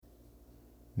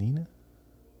Nina?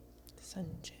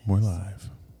 Sanchez. We're live.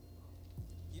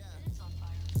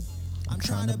 I'm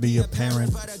trying to be a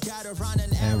parent.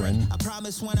 Aaron. I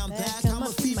promise when I'm back, I'ma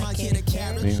feed my kid a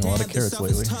carrot. Eating a lot of carrots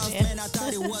lately. Man, I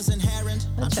thought it wasn't herring.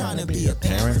 I'm trying to be a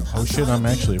Parent? Oh shit, I'm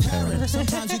actually a parent.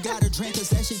 Sometimes you gotta drink cause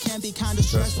that shit can be kinda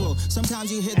stressful.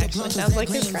 Sometimes you hit the Actually, blunt sounds cause like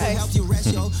that his green will cry. help you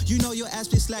rest, yo. You know your ass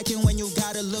be slacking when you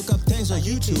gotta look up things on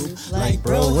YouTube. Like,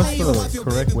 Bro, what's how you wipe the your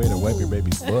correct baby way to wipe boo-boo? your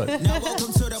baby's butt? Now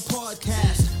welcome to the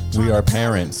podcast. We are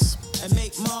parents. And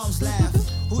make moms laugh.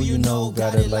 Who you know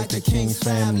got it like the King's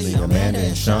family? Amanda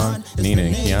and Sean, Nina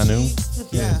and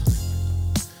Keanu. Yeah.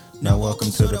 Now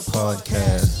welcome to the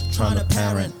podcast. Trying to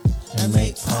parent and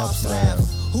make pops laugh.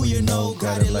 Who you know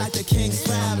got it like the King's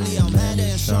family? Amanda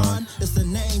and Sean, It's the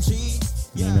name G.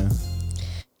 Nina,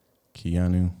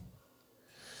 Keanu.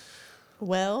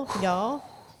 Well, y'all.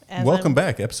 as Welcome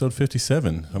back, episode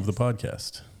 57 of the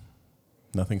podcast.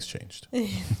 Nothing's changed.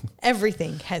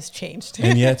 Everything has changed.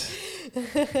 And yet,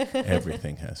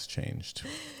 everything has changed.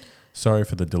 Sorry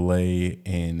for the delay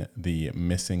in the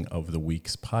Missing of the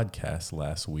Week's podcast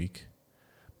last week,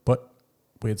 but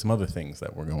we had some other things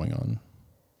that were going on,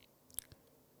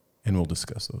 and we'll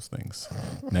discuss those things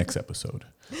next episode.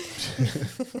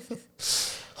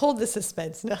 Hold the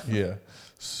suspense now. Yeah.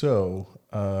 So,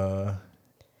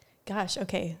 Gosh,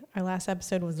 okay. Our last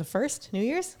episode was the first, New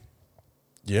Year's?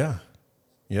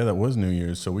 yeah, that was New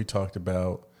Year's. So we talked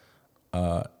about,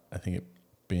 I think it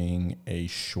being a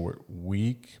short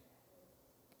week,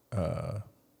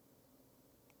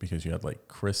 because you had like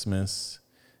Christmas,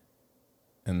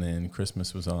 and then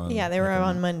Christmas was on. Yeah, they were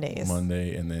on Mondays.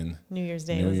 Monday, and then New Year's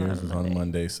Day New was Year's on was Monday. on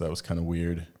Monday, so that was kind of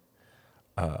weird.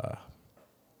 What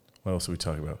else did we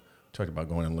talk about? We talked about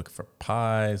going and looking for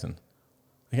pies, and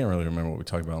I can't really remember what we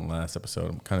talked about in the last episode.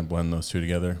 I'm kind of blending those two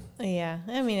together. Yeah,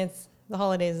 I mean, it's the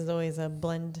holidays is always a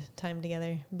blend time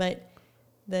together. But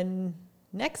the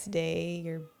next day,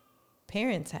 your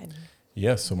parents had.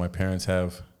 Yes, so my parents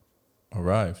have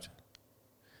arrived,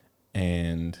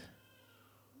 and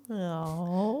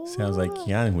Oh. sounds like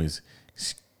Keanu was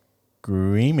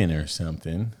screaming or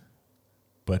something.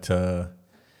 But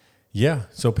yeah,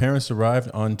 so parents arrived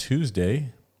on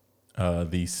Tuesday,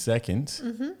 the 2nd.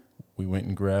 Mm-hmm. We went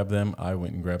and grabbed them. I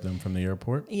went and grabbed them from the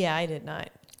airport. Yeah, I did not.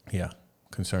 Yeah,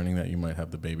 concerning that you might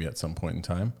have the baby at some point in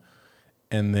time.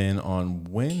 And then on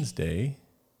Wednesday,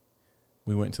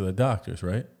 we went to the doctor's,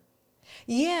 right?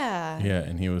 Yeah. Yeah,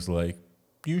 and he was like,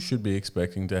 you should be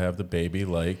expecting to have the baby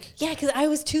like... Yeah, because I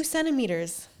was 2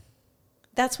 centimeters.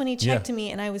 That's when he checked Yeah.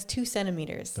 me, and I was 2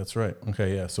 centimeters. That's right.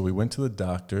 Okay, yeah. So we went to the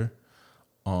doctor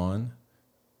on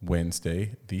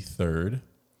Wednesday, the 3rd,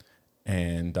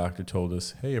 and doctor told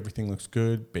us, hey, everything looks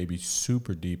good. Baby's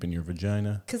super deep in your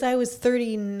vagina. Because I was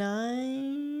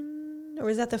 39, or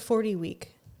was that the 40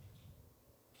 week?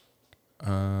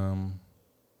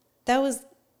 That was,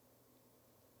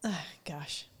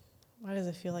 gosh, why does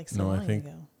it feel like so No, long I think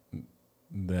ago?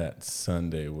 that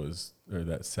Sunday was, or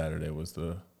that Saturday was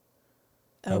the,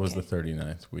 that was the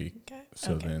 39th week. Okay.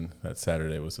 So Okay. then that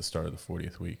Saturday was the start of the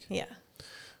 40th week. Yeah.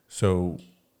 So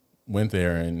went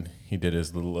there and he did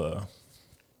his little,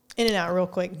 In and out real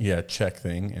quick. check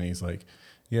thing. And he's like,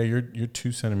 yeah, you're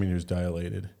 2 centimeters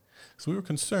dilated. So we were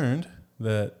concerned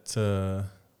that the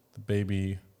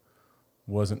baby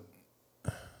wasn't.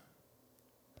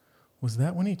 Was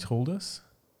that when he told us?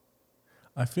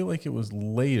 I feel like it was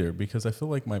later because I feel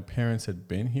like my parents had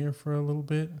been here for a little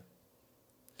bit.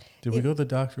 Did we go to the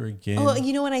doctor again? Oh,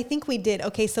 you know what? I think we did.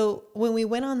 Okay, so when we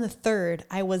went on the 3rd,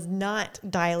 I was not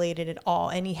dilated at all.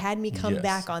 And he had me come Yes.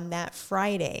 back on that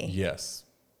Friday. Yes.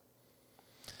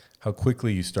 How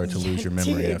quickly you start to lose your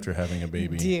memory Dude. after having a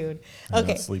baby. Dude. And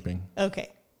Okay. not sleeping. Okay.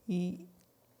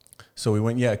 So we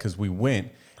went, because we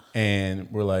went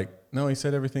and we're like, no, he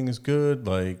said everything is good.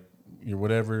 Like, your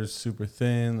whatever is super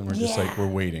thin. And we're just like, we're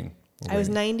waiting. I was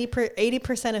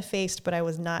 80% effaced, but I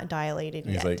was not dilated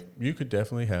And yet. he's like, you could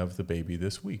definitely have the baby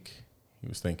this week, he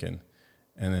was thinking.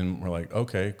 And then we're like,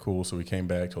 okay, cool. So we came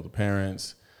back, told the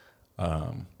parents.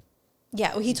 Yeah,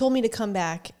 well, he told me to come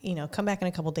back in a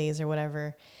couple days or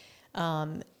whatever.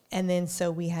 And then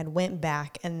so we had went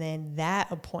back, and then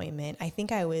that appointment, I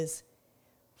think I was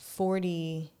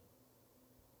 40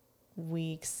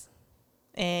 weeks,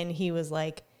 and he was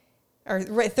like, or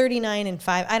 39 and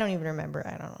 5. I don't even remember.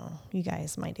 I don't know. You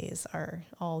guys, my days are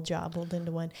all jobbled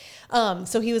into one.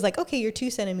 So he was like, okay, you're 2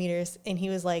 centimeters. And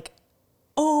he was like,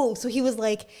 oh, so he was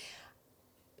like,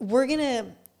 we're going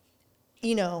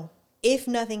to, if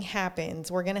nothing happens,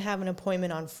 we're going to have an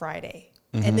appointment on Friday.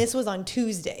 Mm-hmm. And this was on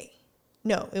Tuesday.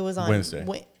 No, it was on Wednesday.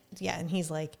 Yeah. And he's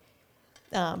like,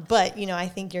 but, I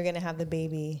think you're going to have the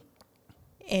baby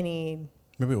any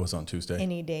Maybe it was on Tuesday.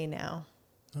 any day now.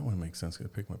 That wouldn't make sense. I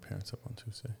pick my parents up on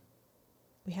Tuesday.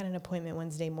 We had an appointment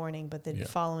Wednesday morning, but the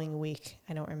following week,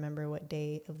 I don't remember what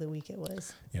day of the week it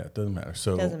was. Yeah, it doesn't matter.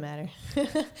 So doesn't matter.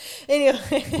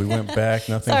 Anyway, we went back.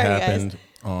 Nothing Sorry, happened guys.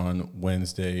 on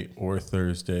Wednesday or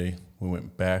Thursday. We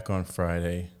went back on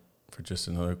Friday for just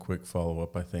another quick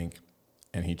follow-up, I think.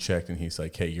 And he checked, and he's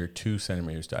like, hey, you're 2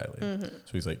 centimeters dilated. Mm-hmm.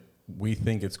 So he's like, we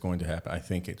think it's going to happen. I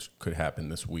think it could happen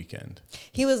this weekend.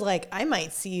 He was like, I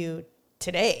might see you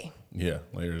today. Yeah,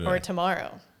 later today. Or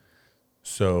tomorrow.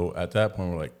 So at that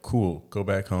point, we're like, cool, go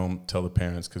back home, tell the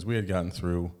parents, because we had gotten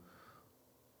through,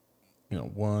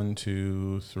 1,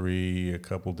 2, 3, a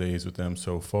couple days with them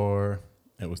so far.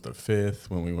 It was the 5th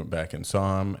when we went back and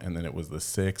saw him, and then it was the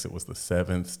 6th, it was the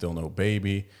 7th, still no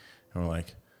baby. And we're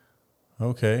like,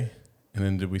 okay. And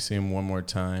then did we see him one more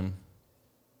time?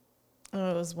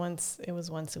 Oh, it was once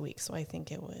a week, so I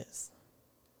think it was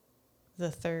the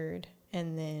 3rd,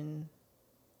 and then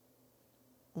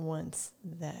once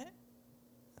that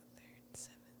 3rd, 7th.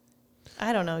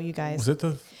 I don't know, you guys. Was it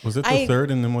the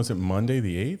 3rd, and then was it Monday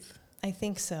the 8th? I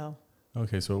think so.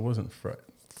 Okay, so it wasn't Friday.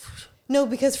 No,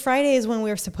 because Friday is when we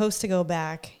were supposed to go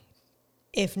back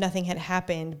if nothing had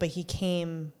happened, but he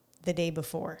came the day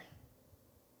before.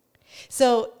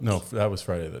 So no, that was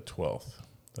Friday the 12th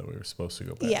that we were supposed to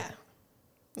go back. Yeah.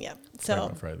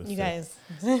 So you guys.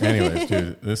 Anyways,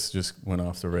 dude, this just went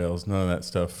off the rails. None of that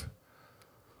stuff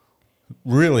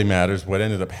really matters. What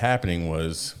ended up happening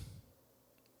was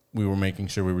we were making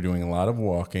sure we were doing a lot of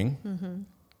walking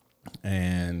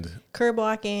and curb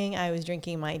walking. I was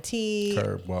drinking my tea.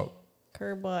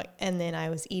 Curb walk, and then I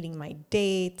was eating my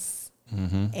dates.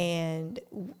 Mm-hmm. And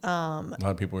a lot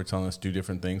of people were telling us do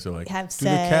different things. They're like, have do sex.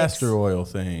 the castor oil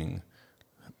thing,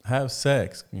 have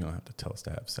sex. You don't have to tell us to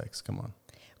have sex. Come on.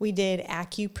 We did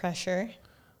acupressure.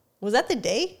 Was that the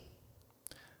day?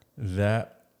 I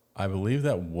believe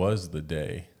that was the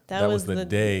day. That was the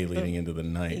day leading into the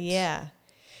night. Yeah.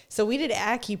 So we did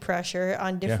acupressure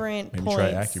on different maybe points.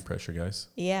 Try acupressure, guys.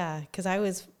 Yeah, because I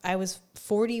was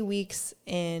 40 weeks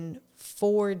in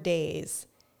 4 days,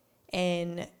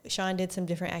 and Sean did some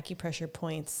different acupressure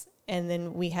points, and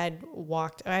then we had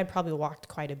walked. I had probably walked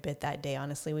quite a bit that day.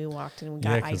 Honestly, we walked and we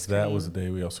got ice cream. Yeah, because that was the day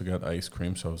we also got ice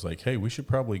cream. So I was like, hey, we should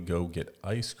probably go get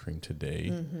ice cream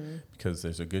today because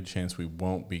there's a good chance we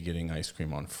won't be getting ice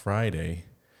cream on Friday.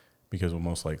 Because we'll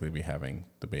most likely be having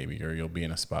the baby, or you'll be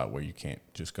in a spot where you can't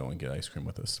just go and get ice cream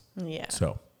with us. Yeah.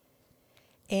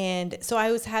 And so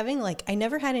I was having I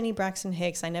never had any Braxton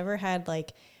Hicks. I never had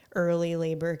early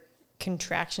labor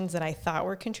contractions that I thought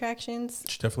were contractions.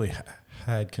 She definitely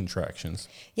had contractions.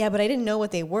 Yeah, but I didn't know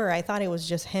what they were. I thought it was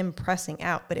just him pressing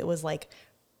out, but it was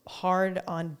hard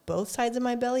on both sides of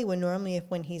my belly when normally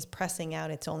when he's pressing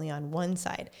out, it's only on one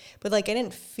side. But I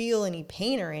didn't feel any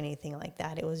pain or anything like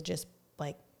that. It was just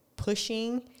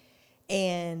pushing.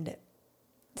 And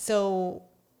so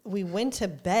we went to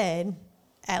bed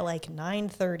at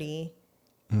 9:30.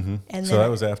 Mm-hmm. And so that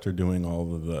was after doing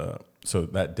all of so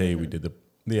that day we did the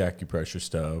acupressure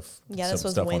stuff. Yeah, this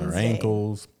was stuff Wednesday. On our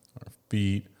ankles, our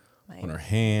feet, on our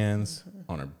hands,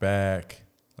 on our back,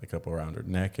 up around her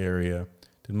neck area.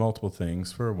 Did multiple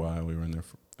things for a while. We were in there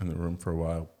in the room for a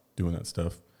while doing that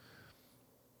stuff.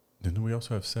 Didn't we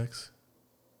also have sex?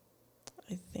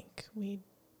 I think we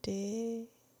did.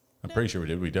 I'm pretty sure we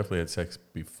did. We definitely had sex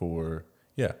before.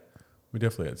 Yeah, we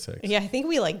definitely had sex. Yeah, I think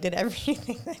we did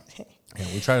everything that day. Yeah,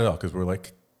 we tried it all because we're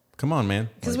like, come on, man.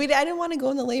 Because I didn't want to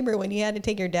go into labor when you had to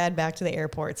take your dad back to the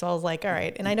airport. So I was like, all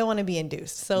right, and I don't want to be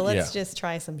induced. So let's just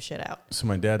try some shit out. So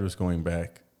my dad was going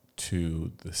back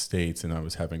to the States, and I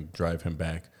was having to drive him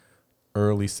back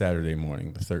early Saturday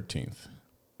morning, the 13th,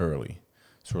 early.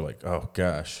 So we're like, oh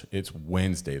gosh, it's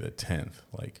Wednesday the 10th.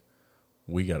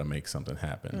 We got to make something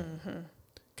happen. Mm-hmm.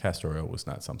 Castor oil was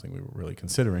not something we were really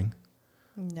considering.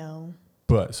 No.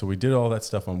 But so we did all that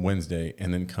stuff on Wednesday,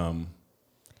 and then come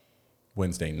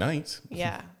Wednesday night.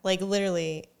 Yeah,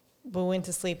 literally, we went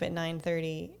to sleep at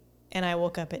 9:30, and I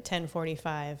woke up at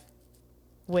 10:45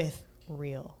 with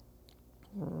real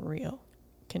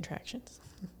contractions.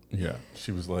 Yeah,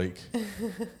 she was like,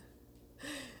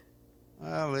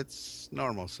 well, it's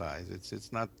normal size.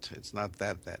 It's not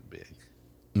that big.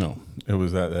 No, it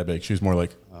was that big. She was more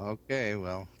like, okay,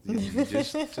 well, you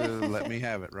just let me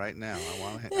have it right now.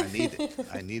 I need it.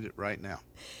 I need it right now.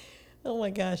 Oh my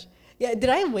gosh. Yeah, did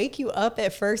I wake you up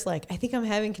at first? I think I'm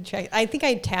having contractions. I think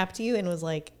I tapped you and was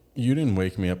like. You didn't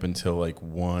wake me up until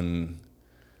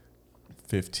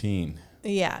 1:15.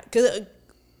 Yeah, because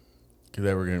Because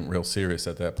they were getting real serious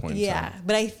at that point in Yeah, time.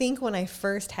 but I think when I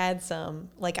first had some,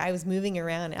 like I was moving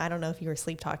around. I don't know if you were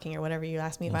sleep talking or whatever. You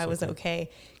asked me if I was okay,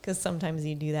 because sometimes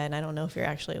you do that, and I don't know if you're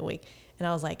actually awake. And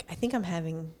I was like, I think I'm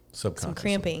having some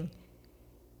cramping.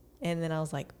 And then I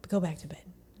was like, go back to bed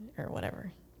or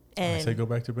whatever. And I say go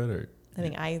back to bed, or I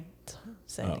think I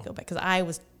said to go back, because I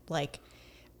was like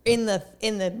in the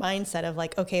mindset of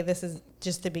like, okay, this is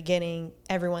just the beginning.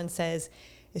 Everyone says,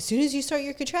 as soon as you start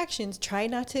your contractions, try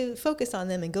not to focus on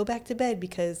them and go back to bed,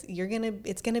 because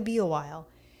it's gonna be a while.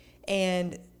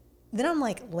 And then I'm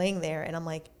like laying there and I'm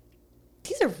like,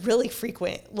 these are really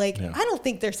frequent. Like, I don't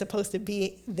think they're supposed to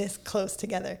be this close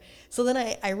together. So then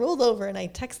I rolled over and I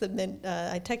text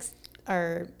I text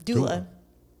our doula.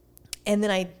 And then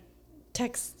I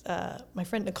text my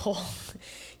friend Nicole,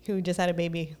 who just had a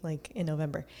baby like in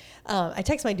November. I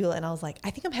text my doula and I was like,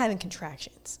 I think I'm having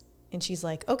contractions. And she's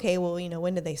like, okay, well,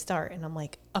 when did they start? And I'm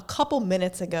like, a couple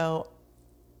minutes ago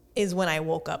is when I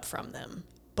woke up from them.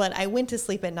 But I went to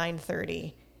sleep at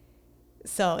 9:30.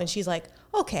 So, and she's like,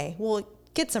 okay, well,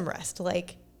 get some rest.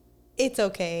 Like, it's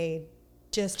okay.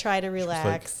 Just try to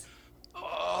relax. Like,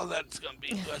 oh, that's going to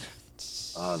be good.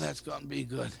 Oh, that's going to be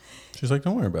good. She's like,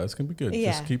 don't worry about it. It's going to be good.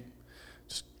 Yeah.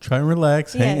 Just try and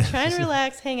relax. Try and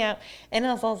relax, hang out. And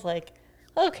I was like,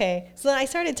 okay. So then I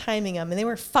started timing them, and they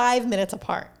were 5 minutes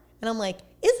apart. And I'm like,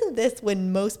 isn't this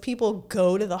when most people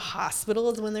go to the hospital,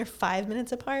 is when they're 5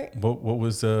 minutes apart? What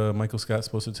was Michael Scott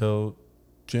supposed to tell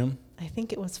Jim? I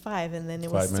think it was 5, and then it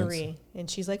 5 was minutes. 3. And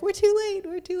she's like, we're too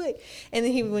late. And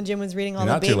then when Jim was reading all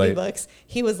the Not too baby late. books,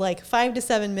 he was like 5 to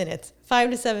 7 minutes,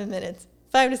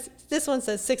 this one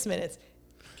says 6 minutes.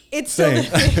 It's Same.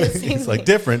 still the same It's like thing.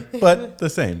 different, but the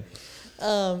same.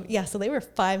 So they were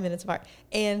 5 minutes apart.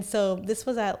 And so this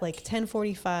was at like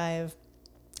 10:45.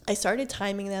 I started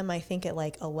timing them, I think at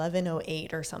like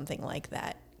 11:08 or something like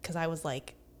that. Because I was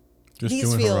like, Just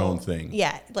doing her own thing.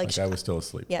 Yeah. Like I was still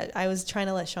asleep. Yeah. I was trying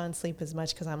to let Sean sleep as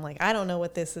much, because I'm like, I don't know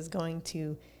what this is going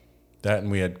to. That,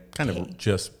 and we had kind of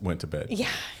just went to bed. Yeah,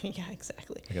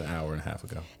 exactly. Like an hour and a half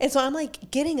ago. And so I'm like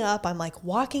getting up, I'm like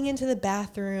walking into the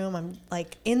bathroom. I'm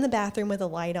like in the bathroom with a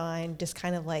light on, just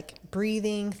kind of like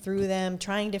breathing through them,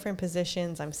 trying different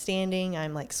positions. I'm standing,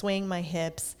 I'm like swaying my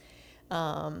hips.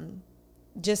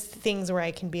 Just things where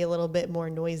I can be a little bit more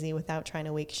noisy without trying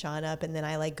to wake Sean up. And then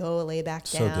I like go lay back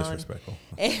down. So disrespectful.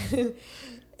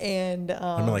 And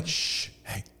I'm like, shh,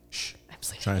 hey, shh. I'm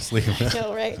sleeping. Trying to sleep. I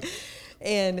know, right?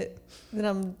 And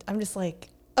then I'm just like,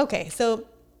 okay, so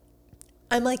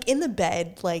I'm like in the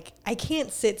bed, like I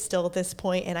can't sit still at this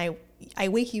point, and I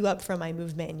wake you up from my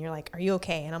movement, and you're like, are you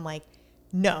okay? And I'm like,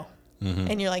 no. Mm-hmm.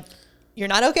 And you're like, you're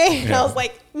not okay? And I was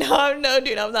like, no,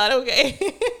 dude, I'm not okay.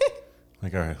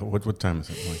 Like, all right, what time is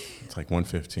it? Like, it's like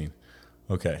 1:15.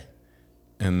 Okay.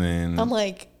 And then I'm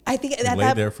like, I think you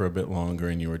laid there for a bit longer,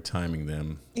 and you were timing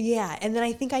them. Yeah, and then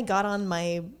I think I got on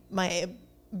my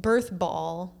birth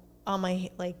ball on my,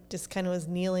 like, just kind of was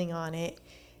kneeling on it.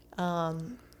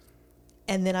 And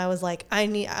then I was like,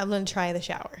 I'm going to try the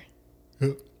shower.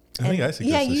 I think I suggested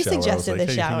the shower. Yeah, you suggested the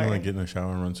shower. You want to get in the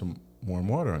shower and run some warm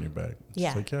water on your back.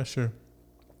 Yeah. Like, yeah, sure.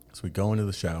 So we go into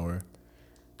the shower.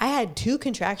 I had 2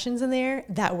 contractions in there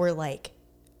that were like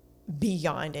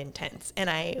beyond intense. And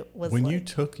I was When like, you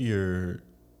took your...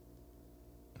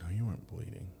 No, you weren't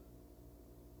bleeding.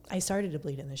 I started to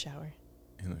bleed in the shower.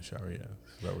 In the shower, yeah.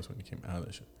 So that was when you came out of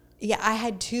the shower. Yeah, I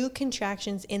had 2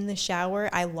 contractions in the shower.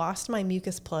 I lost my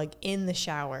mucus plug in the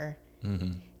shower.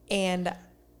 Mm-hmm. And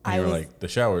I you were was like, the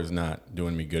shower is not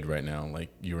doing me good right now. Like,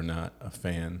 you were not a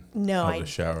fan of the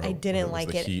shower. I didn't like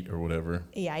the it. heat or whatever.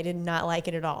 Yeah, I did not like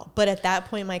it at all. But at that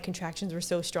point, my contractions were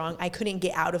so strong, I couldn't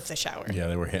get out of the shower. Yeah,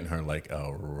 they were hitting her like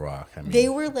a rock. I mean, they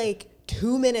were like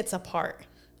 2 minutes apart.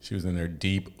 She was in there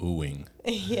deep oohing.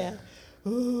 Yeah.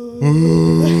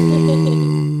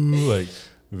 Like,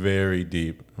 very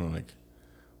deep. I'm like,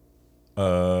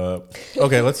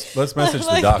 okay, let's message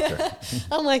the doctor.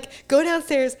 I'm like, go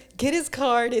downstairs, get his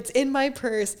card. It's in my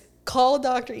purse. Call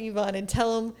Dr. Yvonne and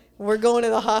tell him we're going to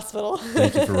the hospital.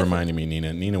 Thank you for reminding me,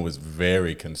 Nina. Nina was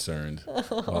very concerned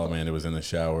while Amanda was in the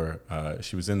shower.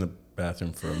 She was in the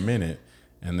bathroom for a minute,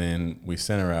 and then we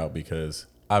sent her out because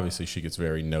obviously she gets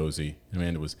very nosy.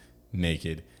 Amanda was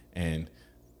naked and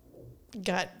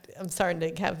I'm starting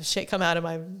to have shit come out of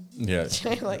my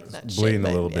like not bleeding shit,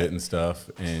 a little bit and stuff.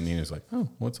 And Nina's like, oh,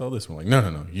 what's all this? We're like,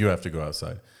 no, you have to go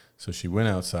outside. So she went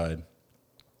outside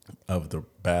of the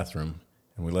bathroom,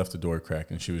 and we left the door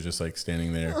cracked, and she was just like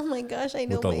standing there. Oh my gosh, I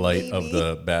know. With the light of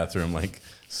the bathroom, like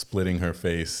splitting her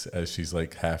face as she's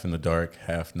like half in the dark,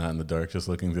 half not in the dark, just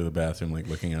looking through the bathroom, like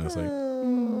looking at us like.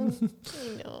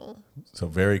 I know. So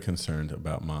very concerned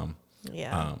about mom.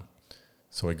 Yeah.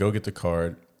 So I go get the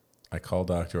card. I call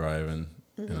Dr. Ivan,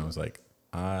 and I was like,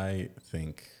 I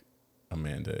think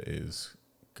Amanda is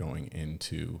going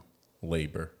into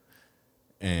labor.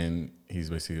 And he's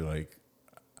basically like,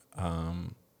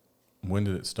 when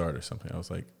did it start or something? I was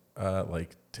like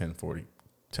 10:30,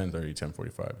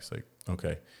 10:45. He's like,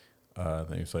 okay.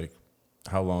 Then he's like,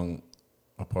 how long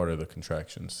apart are the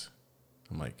contractions?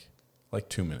 I'm like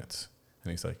 2 minutes.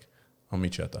 And he's like, I'll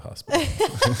meet you at the hospital.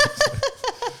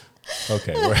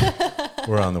 Okay,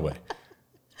 we're on the way.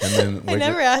 And then I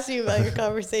never asked you about your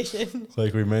conversation.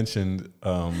 like we mentioned,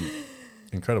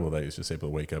 incredible that he was just able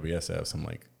to wake up. He has to have some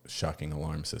like shocking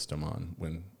alarm system on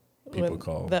when people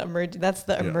call. That's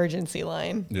the emergency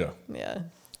line. Yeah. Yeah.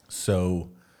 So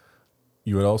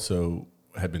you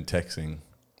had been texting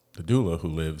the doula who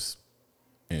lives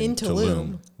in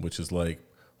Tulum, which is like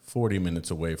 40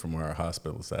 minutes away from where our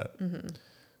hospital is at. Mm-hmm.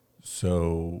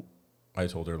 So I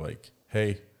told her like,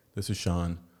 hey, this is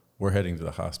Sean. We're heading to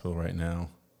the hospital right now.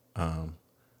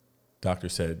 Doctor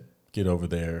said, get over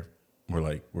there.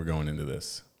 We're going into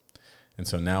this. And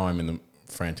so now I'm in the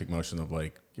frantic motion of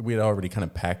like, we had already kind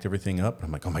of packed everything up.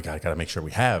 I'm like, oh my God, I got to make sure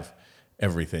we have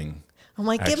everything. I'm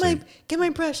like, get my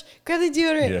brush, grab the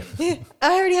deodorant. Yeah.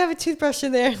 I already have a toothbrush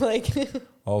in there. Like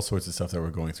all sorts of stuff that we're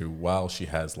going through while she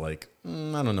has like, I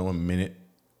don't know, a minute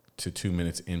to 2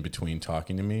 minutes in between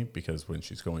talking to me, because when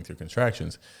she's going through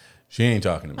contractions, she ain't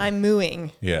talking to me. I'm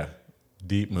mooing. Yeah.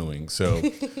 Deep mooing. So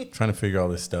trying to figure all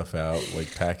this stuff out,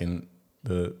 like packing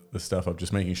the stuff up,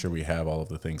 just making sure we have all of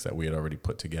the things that we had already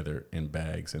put together in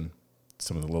bags, and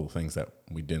some of the little things that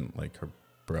we didn't, like her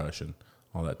brush and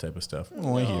all that type of stuff.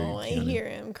 Oh, I hear you, I hear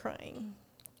him crying.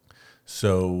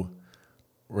 So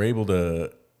we're able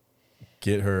to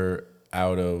get her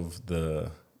out of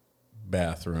the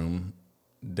bathroom,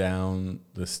 down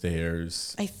the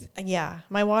stairs.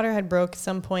 My water had broke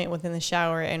some point within the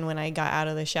shower, and when I got out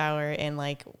of the shower, and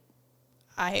like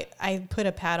I put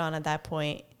a pad on at that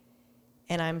point,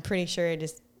 and I'm pretty sure it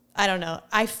just, I don't know.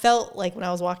 I felt like when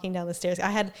I was walking down the stairs, I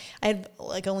had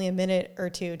like only a minute or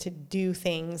two to do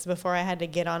things before I had to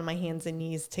get on my hands and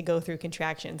knees to go through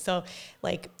contractions. So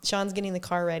like Sean's getting the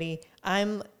car ready.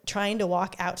 I'm trying to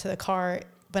walk out to the car,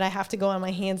 but I have to go on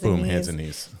my hands and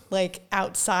knees, like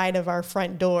outside of our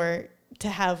front door to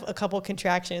have a couple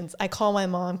contractions. I call my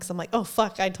mom because I'm like, oh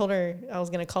fuck, I told her I was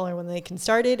going to call her when they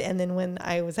started, and then when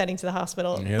I was heading to the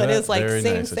hospital. Yeah, but it was like very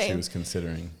same nice thing. that she was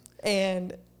considering.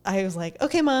 And I was like,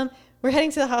 okay, Mom, we're heading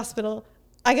to the hospital.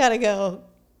 I got to go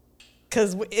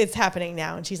because it's happening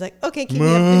now. And she's like, okay, keep me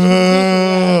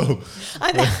up.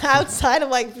 I'm outside. I'm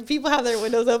like, people have their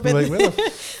windows open. Like, where the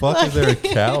fuck is there a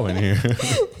cow in here?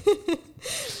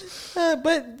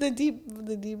 But the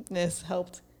deepness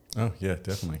helped. Oh, yeah,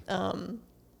 definitely. And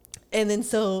then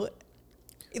so,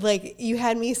 like, you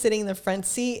had me sitting in the front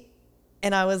seat,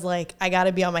 and I was like, I got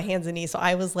to be on my hands and knees. So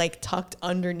I was like tucked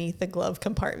underneath the glove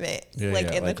compartment,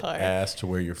 in the car. Ass to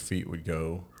where your feet would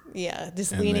go. Yeah,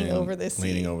 just leaning over the seat.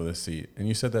 Leaning over the seat. And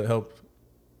you said that helped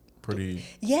pretty.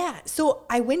 Yeah. So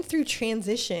I went through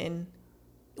transition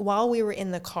while we were in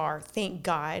the car, thank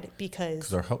God,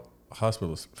 because our hospital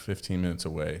was 15 minutes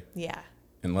away. Yeah.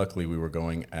 And luckily we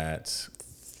left at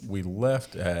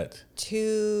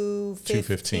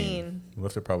 2:15. We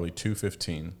left at probably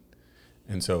 2:15.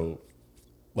 And so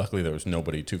luckily there was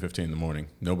nobody, 2:15 in the morning,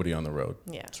 nobody on the road.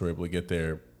 Yeah. So we're able to get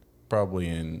there probably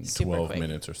in Super 12 quick.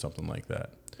 minutes or something like that.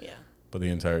 Yeah. But the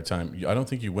entire time, I don't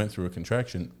think you went through a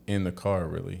contraction in the car,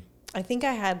 really. I think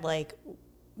I had like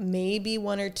maybe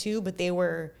one or two, but they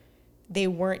weren't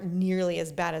nearly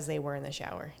as bad as they were in the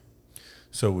shower.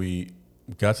 So we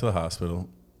got to the hospital,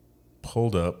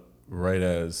 pulled up right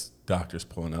as doctor's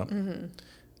pulling up,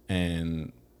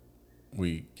 and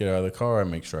we get out of the car. I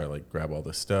make sure I like grab all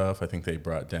the stuff. I think they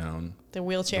brought down the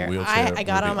wheelchair. I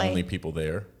got on only people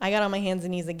there. I got on my hands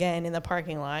and knees again in the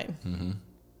parking lot, and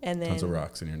then tons of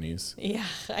rocks in your knees. Yeah,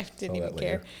 I didn't even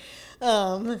care.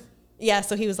 Yeah,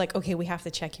 so he was like, "Okay, we have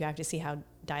to check you. I have to see how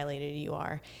dilated you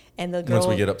are." And the girl, once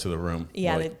we get up to the room,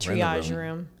 the triage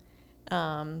room.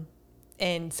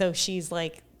 And so she's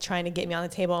like trying to get me on the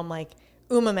table. I'm like,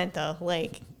 un momento,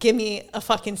 like, give me a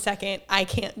fucking second. I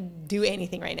can't do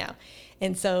anything right now.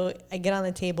 And so I get on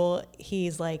the table.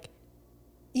 He's like,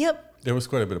 yep. There was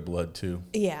quite a bit of blood too.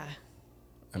 Yeah.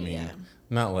 I mean,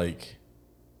 not like,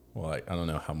 well, I don't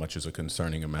know how much is a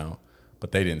concerning amount,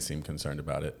 but they didn't seem concerned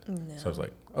about it. No. So I was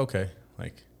like, okay.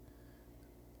 Like,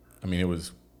 I mean, it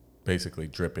was basically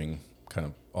dripping kind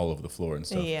of all over the floor and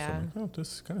stuff. Yeah. So I'm like, oh,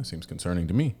 this kind of seems concerning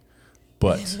to me.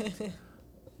 But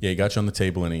yeah, he got you on the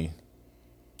table and he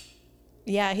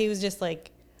was just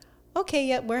like,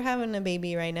 okay, we're having a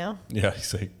baby right now. Yeah,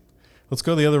 he's like, let's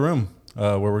go to the other room.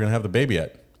 where we're going to have the baby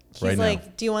at He's right like,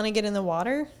 now. do you want to get in the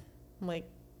water? I'm like,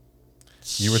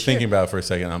 You were sure. thinking about it for a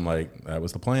second. I'm like, that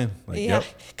was the plan. Like, Yeah. yep.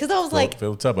 Because I was like,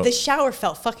 fill the tub up. the shower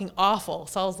felt fucking awful.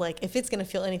 So I was like, if it's going to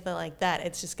feel anything like that,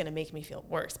 it's just going to make me feel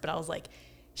worse. But I was like,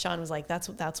 Sean was like, that's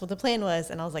what the plan was.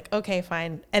 And I was like, okay,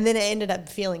 fine. And then it ended up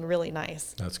feeling really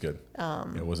nice. That's good.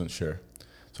 I wasn't sure.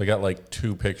 So I got like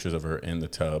 2 pictures of her in the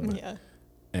tub. Yeah.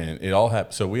 And it all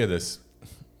happened. So we had this,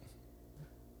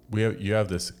 you have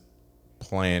this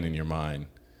plan in your mind,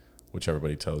 which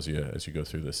everybody tells you as you go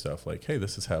through this stuff. Like, hey,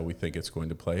 this is how we think it's going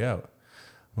to play out.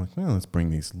 I'm like, well, let's bring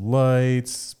these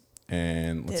lights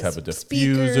and let's have a diffuser.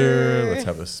 Speaker. Let's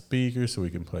have a speaker so we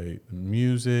can play the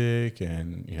music.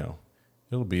 And,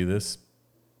 it'll be this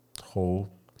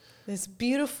whole This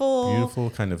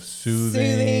beautiful kind of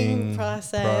soothing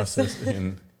process.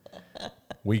 And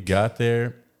we got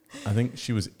there. I think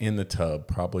she was in the tub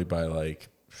probably by like,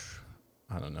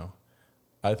 I don't know.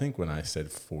 I think when I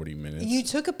said 40 minutes. You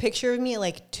took a picture of me at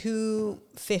like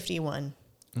 2:51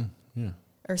 Yeah.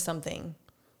 or something.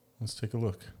 Let's take a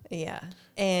look. Yeah.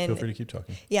 And Feel free to keep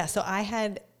talking. yeah,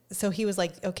 so he was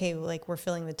like, okay, like we're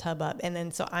filling the tub up. And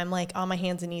then so I'm like on my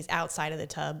hands and knees outside of the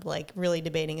tub, like really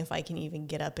debating if I can even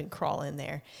get up and crawl in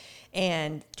there.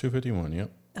 And 251,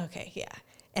 yep. okay, yeah.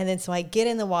 And then so I get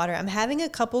in the water. I'm having a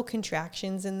couple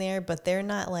contractions in there, but they're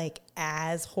not like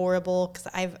as horrible because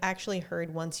I've actually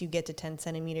heard once you get to 10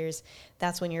 centimeters,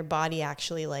 that's when your body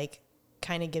actually like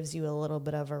kind of gives you a little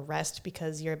bit of a rest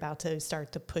because you're about to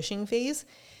start the pushing phase.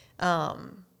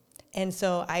 And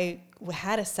so I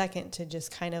had a second to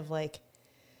just kind of like,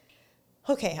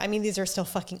 okay, I mean, these are still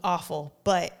fucking awful,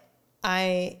 but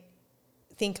I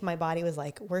think my body was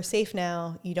like, we're safe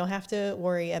now. You don't have to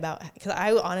worry about, because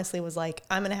I honestly was like,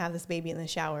 I'm going to have this baby in the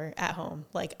shower at home.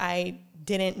 Like I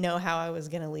didn't know how I was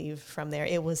going to leave from there.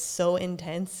 It was so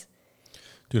intense.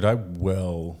 Dude, I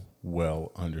well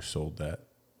undersold that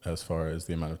as far as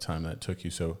the amount of time that took you.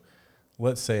 So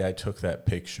let's say I took that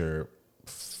picture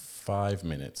 5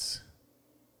 minutes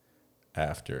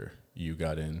after you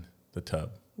got in the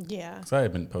tub. Yeah. Because I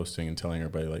had been posting and telling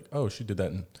everybody like, oh, she did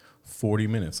that in 40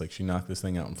 minutes. Like she knocked this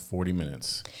thing out in 40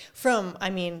 minutes. From,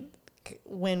 I mean,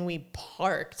 when we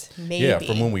parked, maybe. Yeah,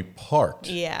 from when we parked.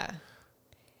 Yeah.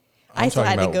 I'm I still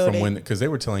talking had to about go from to, when, because they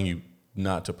were telling you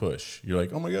not to push. You're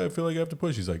like, oh my God, I feel like I have to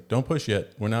push. He's like, don't push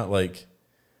yet. We're not like,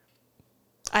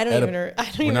 I don't even we're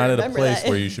remember not at a place that.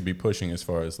 where you should be pushing as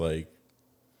far as like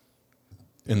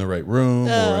in the right room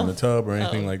or in the tub or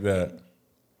anything like that.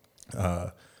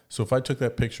 So if I took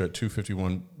that picture at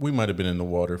 2:51, we might have been in the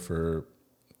water for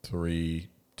 3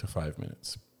 to 5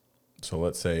 minutes. So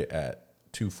let's say at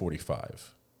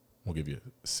 2:45, we'll give you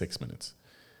 6 minutes.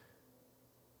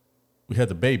 We had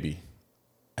the baby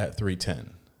at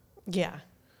 3:10. Yeah.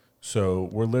 So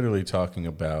we're literally talking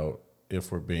about,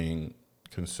 if we're being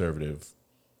conservative,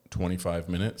 25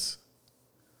 minutes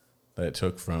that it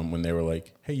took from when they were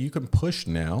like, hey, you can push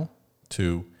now,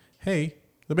 to, hey,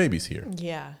 the baby's here.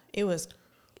 Yeah. It was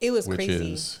Which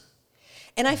crazy. is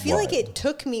And I feel like wild. it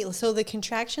took me, so the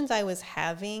contractions I was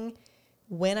having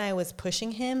when I was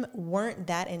pushing him weren't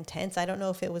that intense. I don't know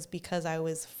if it was because I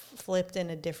was flipped in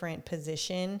a different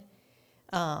position.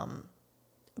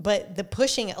 But the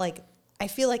pushing, like, I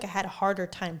feel like I had a harder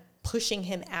time pushing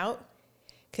him out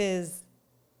because,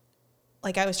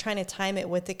 like, I was trying to time it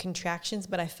with the contractions,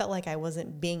 but I felt like I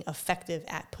wasn't being effective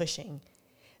at pushing.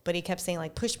 But he kept saying,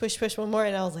 like, push, push, push one more.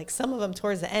 And I was like, some of them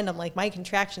towards the end, I'm like, my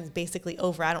contraction's basically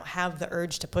over. I don't have the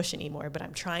urge to push anymore, but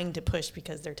I'm trying to push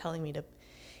because he's telling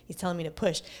me to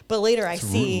push. But later I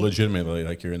see. Legitimately,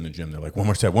 like you're in the gym. They're like, one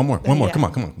more step, one more, Yeah. come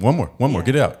on. One more, Yeah.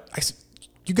 get it out.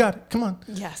 You got it, come on.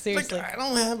 Yeah, seriously. Like, I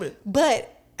don't have it.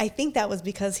 But I think that was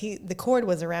because the cord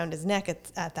was around his neck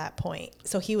at that point.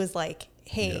 So he was like,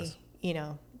 hey,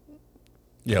 Yes.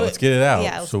 Yeah, Let's get it out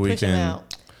let's so we push him can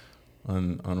out.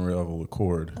 unravel the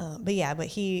cord.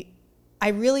 I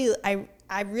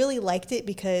really liked it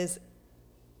because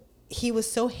he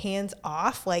was so hands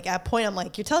off. Like at a point, I'm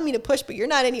like, you're telling me to push, but you're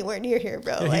not anywhere near here,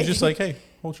 bro. Yeah, like, he's just like, hey,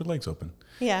 hold your legs open.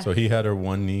 Yeah. So he had her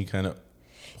one knee kind of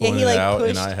pulling he, it like, out,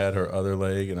 pushed. and I had her other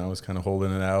leg, and I was kind of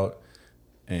holding it out.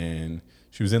 And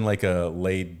she was in like a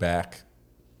laid back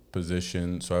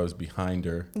position, so I was behind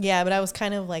her. Yeah, but I was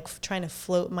kind of like trying to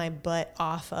float my butt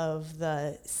off of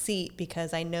the seat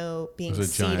because I know being It was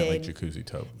a seated. giant like jacuzzi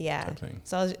tub Yeah. type thing.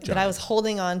 So I was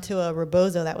holding on to a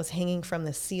rebozo that was hanging from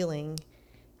the ceiling,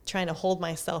 trying to hold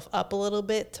myself up a little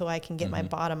bit so I can get my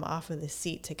bottom off of the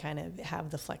seat to kind of have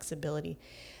the flexibility.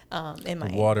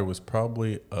 The water was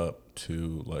probably up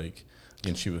to like,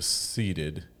 and she was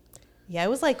seated. Yeah, it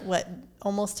was like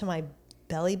almost to my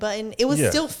belly button. It was Yeah.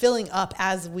 still filling up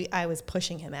as I was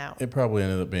pushing him out. It probably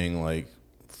ended up being like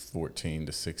 14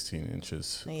 to 16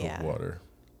 inches Yeah. of water.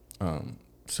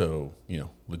 So,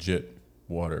 legit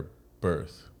water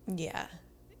birth. Yeah.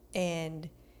 And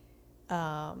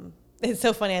it's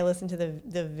so funny. I listened to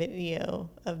the video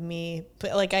of me,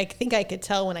 but like I think I could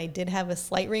tell when I did have a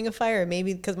slight ring of fire, or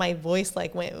maybe because my voice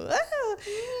like went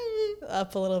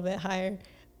up a little bit higher.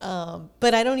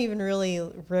 But I don't even really.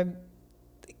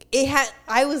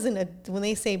 I was in when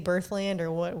they say birthland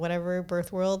or whatever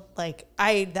birth world, like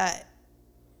I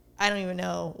don't even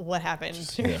know what happened.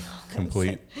 Yeah,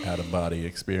 complete out of body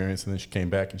experience. And then she came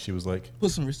back and she was like,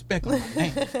 Put some respect on my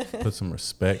name. put some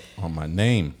respect on my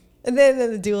name. And then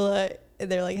the doula,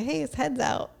 they're like, hey, his head's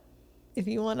out if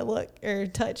you want to look or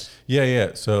touch.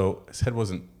 Yeah. So his head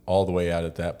wasn't all the way out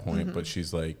at that point, but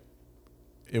she's like,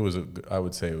 I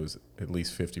would say it was at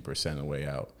least 50% of the way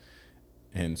out.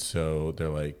 And so they're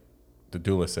like, the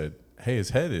doula said, hey, his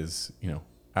head is,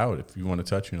 out if you want to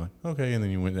touch. And you're like, okay. And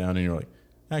then you went down and you're like,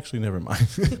 actually, never mind.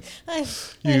 I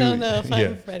don't know if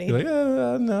I'm ready. You're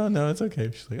like, no, it's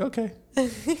okay. She's like, okay.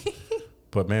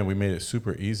 But man, we made it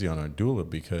super easy on our doula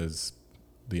because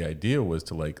the idea was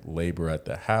to like labor at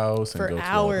the house and For go through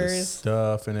hours. all this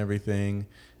stuff and everything,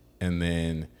 and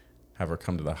then have her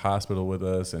come to the hospital with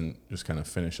us and just kind of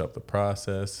finish up the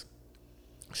process.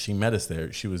 She met us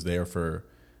there. She was there for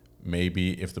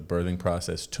maybe, if the birthing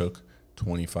process took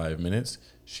 25 minutes,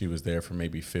 she was there for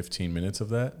maybe 15 minutes of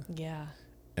that. Yeah.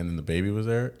 And then the baby was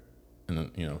there. And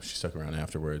then, she stuck around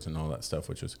afterwards and all that stuff,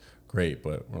 which was great.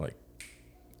 But we're like,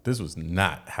 this was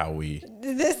not how we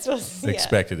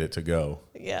expected it to go.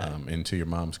 Yeah. And to your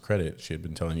mom's credit, she had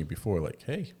been telling you before, like,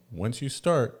 hey, once you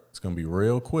start, it's going to be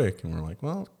real quick. And we're like,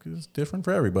 well, it's different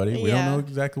for everybody. We don't know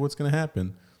exactly what's going to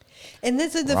happen. And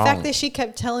this is the fact that she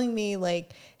kept telling me,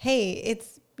 like, hey,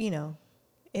 it's,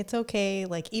 it's okay.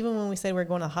 Like, even when we said we're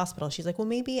going to the hospital, she's like, well,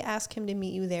 maybe ask him to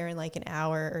meet you there in like an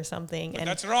hour or something. But and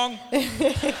that's wrong.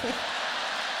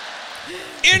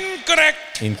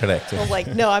 Incorrect. I was like,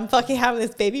 no, I'm fucking having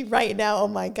this baby right now. Oh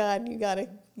my God, you gotta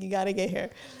get here.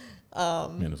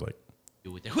 Man, it was like,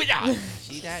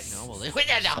 See that?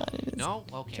 No, no.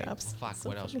 Okay. Drops. Fuck. So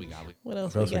what else funny. we got? What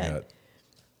else what we else we got? got?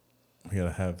 We got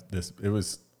to have this. It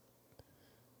was,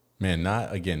 man,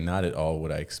 not at all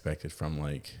what I expected from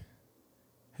like,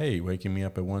 hey, waking me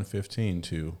up at 1:15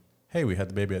 to, hey, we had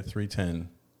the baby at 3:10.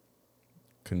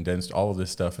 Condensed all of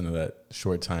this stuff into that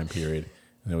short time period.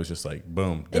 And it was just like,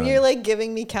 boom, done. And you're like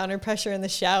giving me counter pressure in the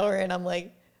shower, and I'm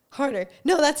like, harder.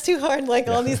 No, that's too hard. Like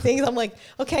all these things. I'm like,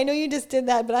 okay, I know you just did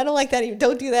that, but I don't like that.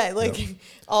 Don't do that. Like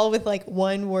all with like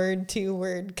 1 word, 2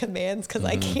 word commands because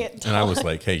I can't talk. And I was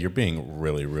like, hey, you're being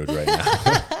really rude right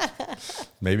now.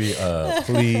 Maybe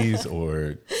please,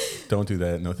 or don't do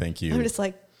that. No, thank you. I'm just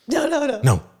like, no.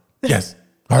 No. Yes.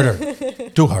 Harder.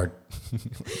 Too hard.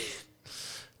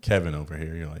 Kevin over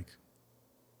here, you're like,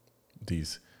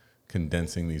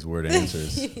 condensing these word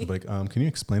answers. Like, can you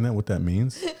explain that, what that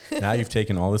means? Now you've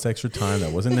taken all this extra time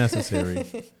that wasn't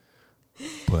necessary.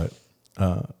 But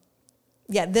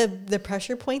yeah, the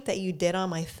pressure point that you did on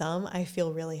my thumb, I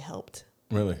feel really helped.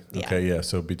 really? Yeah. Okay, yeah.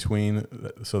 So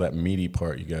that meaty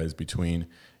part, you guys, between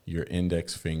your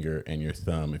index finger and your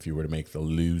thumb, if you were to make the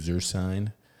loser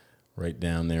sign, right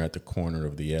down there at the corner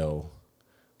of the L,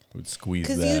 would squeeze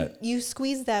that. Because you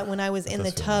squeezed that when I was in the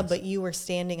That's so tub, nice. but you were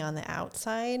standing on the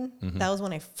outside. Mm-hmm. That was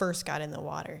when I first got in the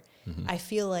water. I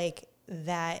feel like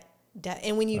that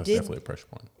and when you That's did definitely a pressure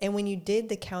point. and when you did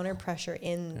the counter pressure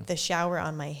in the shower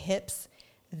on my hips,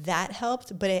 that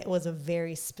helped, but it was a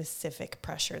very specific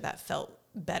pressure that felt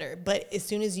better. But as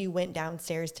soon as you went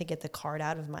downstairs to get the card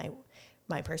out of my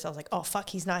purse, I was like, oh fuck,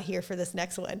 he's not here for this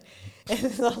next one.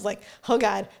 And so I was like, oh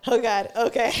god,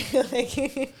 okay. Like,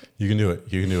 You can do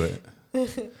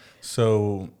it.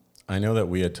 So I know that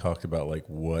we had talked about like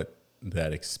what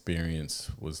that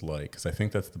experience was like, because I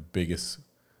think that's the biggest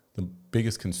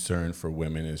concern for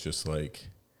women is just like,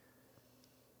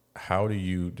 how do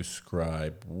you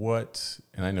describe what,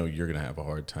 and I know you're going to have a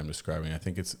hard time describing, I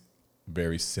think it's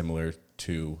very similar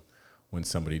to when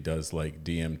somebody does like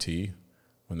DMT,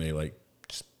 when they like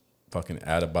just fucking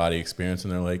out of body experience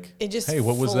and they're like, it just hey,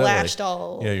 what was that flashed like?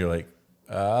 all. Yeah, you're like,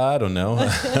 I don't know.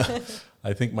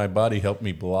 I think my body helped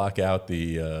me block out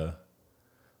the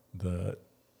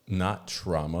not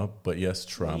trauma, but yes,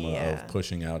 trauma of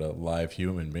pushing out a live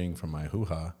human being from my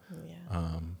hoo-ha.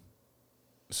 Yeah.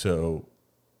 So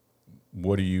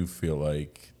what do you feel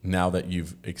like now that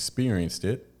you've experienced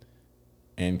it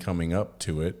and coming up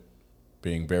to it,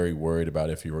 being very worried about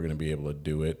if you were going to be able to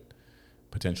do it,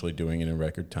 potentially doing it in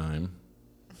record time?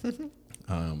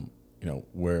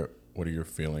 What are your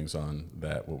feelings on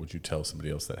that? What would you tell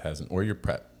somebody else that hasn't, or your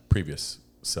previous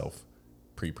self,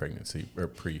 pre-pregnancy or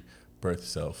pre-birth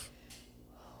self?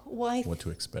 Well, what to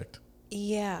expect?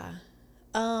 Yeah.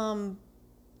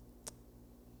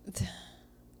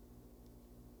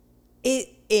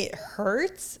 It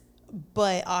hurts,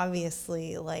 but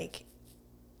obviously, like,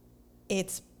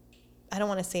 it's, I don't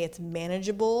want to say it's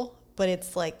manageable, but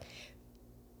it's like,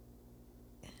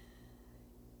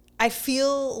 I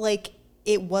feel like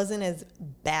it wasn't as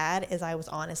bad as I was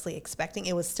honestly expecting.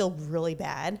 It was still really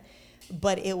bad,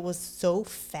 but it was so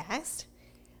fast.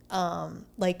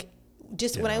 Like,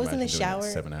 just when I was in the shower,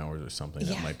 7 hours or something,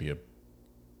 Yeah. that might be a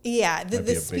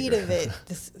the speed bigger. of it.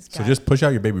 So just push out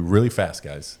your baby really fast,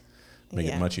 guys. Make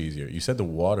Yeah. it much easier. You said the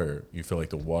water, you feel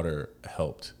like the water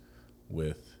helped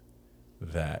with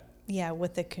that. Yeah,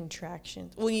 with the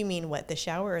contractions. Well, you mean what, the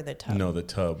shower or the tub? No, the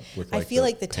tub with like I feel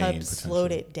like the pain tub slowed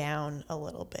potential. it down a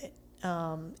little bit.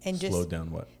 And just Slowed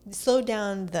down what? slowed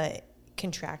down the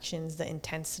contractions, the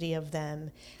intensity of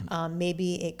them.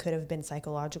 Maybe it could have been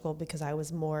psychological because I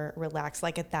was more relaxed.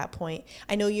 Like at that point,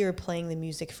 I know you were playing the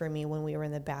music for me when we were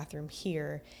in the bathroom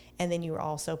here, and then you were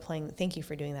also playing. Thank you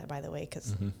for doing that, by the way,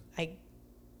 because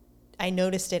I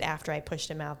noticed it after I pushed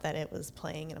him out that it was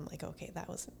playing, and I'm like, okay, that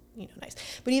was nice.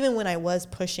 But even when I was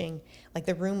pushing, like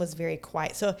the room was very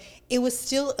quiet, so it was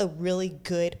still a really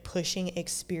good pushing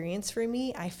experience for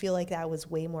me. I feel like that was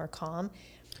way more calm.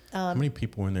 How many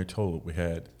people were in there total? We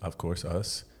had, of course,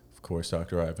 us, of course,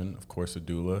 Dr. Ivan, of course, a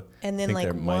doula. And then, I think like,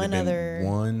 there might have one been other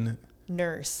one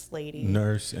nurse lady.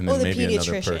 nurse, and Oh, then the maybe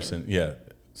another pediatrician. person. Yeah.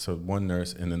 So one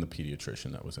nurse and then the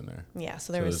pediatrician that was in there. Yeah,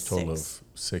 so there was a total six.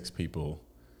 of 6 people.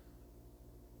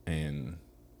 And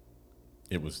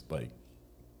it was like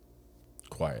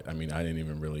quiet. I mean, I didn't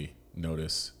even really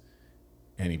notice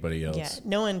anybody else. Yeah,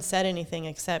 no one said anything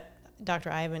except Dr.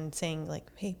 Ivan saying like,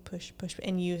 "Hey, push,"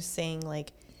 and you saying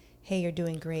like, "Hey, you're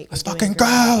doing great." Let's You're fucking doing go.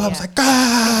 great." I was like,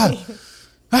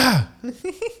 ah.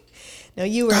 No,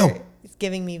 you were Go.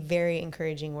 giving me very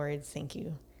encouraging words. Thank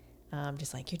you.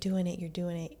 Just like, you're doing it. You're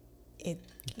doing it.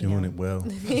 Doing it well.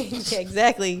 Yeah,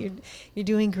 exactly. You're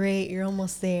doing great. You're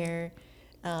almost there.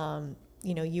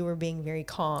 You were being very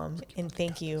calm, and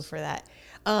thank you for that.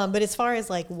 But as far as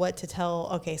like what to tell,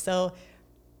 okay, so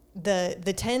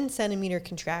the 10 centimeter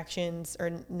contractions,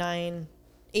 or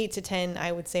 8 to 10,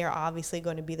 I would say, are obviously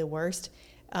going to be the worst.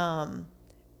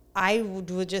 I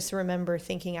would just remember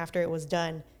thinking after it was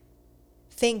done,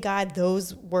 thank God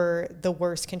those were the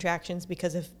worst contractions,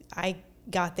 because if I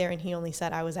got there and he only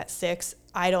said I was at 6,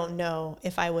 I don't know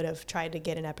if I would have tried to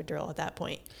get an epidural at that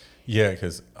point. Yeah,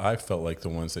 because I felt like the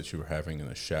ones that you were having in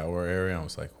the shower area, I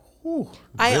was like, whew.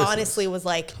 I honestly was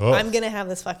like, tough. I'm going to have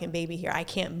this fucking baby here. I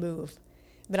can't move.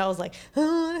 But I was like, I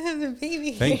want to have a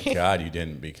baby Thank here. God you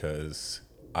didn't, because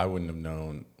I wouldn't have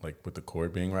known, like with the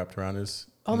cord being wrapped around his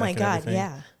Oh neck my and God, everything,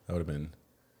 yeah. That would have been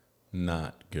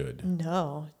not good.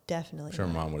 No, definitely I'm sure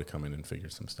not. Mom would have come in and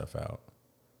figured some stuff out.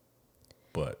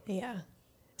 But Yeah.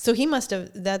 So he must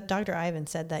have, that Dr. Ivan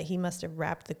said that he must have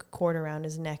wrapped the cord around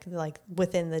his neck like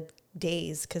within the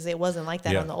days, because it wasn't like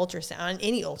that Yeah. on the ultrasound, on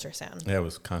any ultrasound. yeah, it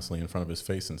was constantly in front of his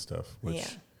face and stuff, which, Yeah.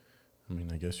 I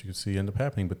mean, I guess you could see end up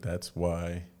happening, but that's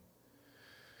why,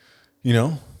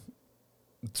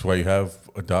 it's why you have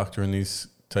a doctor in these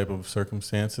type of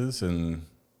circumstances. And,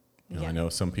 Yeah. I know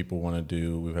some people want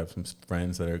to we have some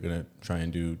friends that are going to try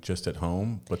and do just at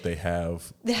home, but they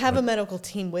have a medical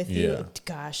team with Yeah. you.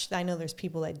 Gosh, I know there's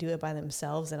people that do it by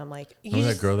themselves, and I'm like, Remember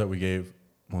that girl that we gave?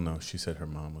 Well, no, she said her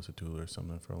mom was a doula or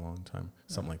something for a long time.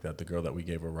 Something like that. The girl that we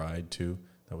gave a ride to,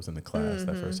 that was in the class,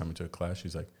 that first time we took a class,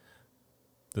 she's like,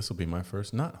 this will be my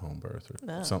first not home birth,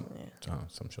 or some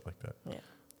shit like that. Yeah.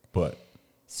 But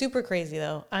Super crazy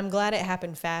though. I'm glad it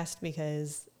happened fast,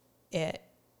 because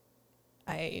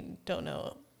I don't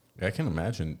know. I can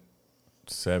imagine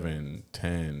 7,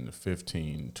 10,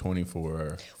 15,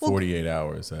 24, 48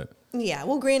 hours that. Yeah.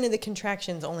 Well, granted, the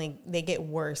contractions they get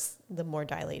worse the more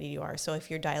dilated you are. So if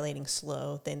you're dilating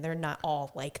slow, then they're not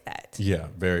all like that. Yeah,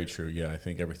 very true. Yeah, I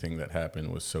think everything that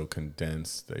happened was so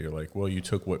condensed that you're like, well, you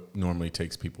took what normally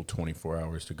takes people 24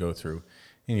 hours to go through,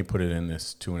 and you put it in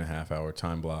this 2.5 hour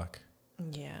time block.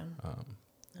 Yeah.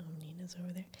 Nina's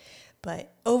over there.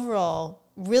 But overall,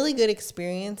 really good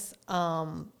experience.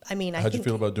 I mean, How'd you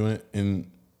feel about doing it in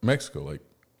Mexico? Like,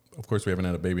 of course, we haven't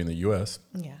had a baby in the U.S.,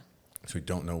 Yeah. so we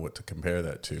don't know what to compare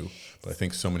that to. But I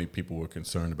think so many people were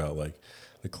concerned about, like,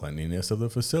 the cleanliness of the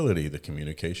facility, the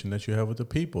communication that you have with the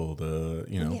people,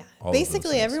 Yeah. all of those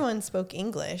Basically, things. everyone spoke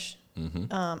English.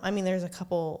 I mean, there's a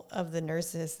couple of the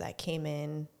nurses that came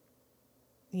in,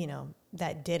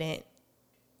 that didn't.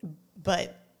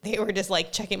 But they were just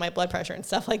like checking my blood pressure and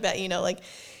stuff like that, you know, like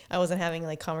I wasn't having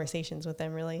like conversations with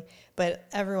them really. But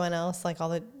everyone else, like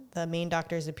all the main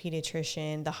doctors, the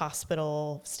pediatrician, the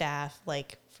hospital staff,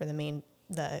 like for the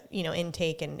you know,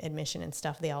 intake and admission and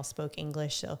stuff, they all spoke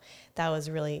English. So that was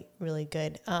really, really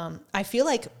good. I feel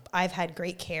like I've had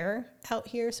great care out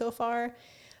here so far.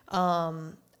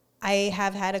 I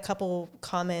have had a couple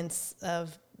comments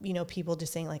of, you know, people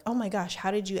just saying like, oh my gosh, how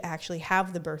did you actually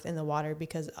have the birth in the water?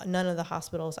 Because none of the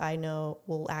hospitals I know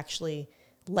will actually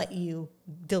let you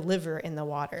deliver in the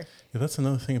water. Yeah, that's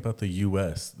another thing about the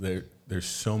U.S. There's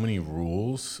so many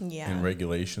rules and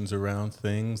regulations around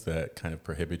things that kind of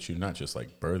prohibit you, not just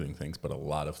like birthing things, but a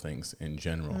lot of things in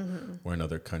general. Where in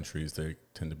other countries, they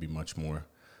tend to be much more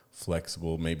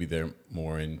flexible. Maybe they're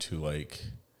more into like,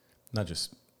 not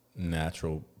just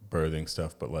natural birthing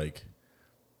stuff, but like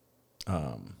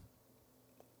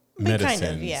medicines,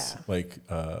 kind of, yeah. like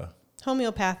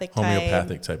Homeopathic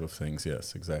type of things.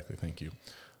 Yes, exactly. Thank you.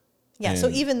 Yeah, And so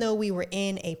even though we were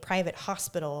in a private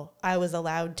hospital, I was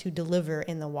allowed to deliver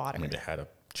in the water. I mean, they had a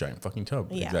giant fucking tub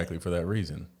Yeah. exactly for that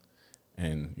reason.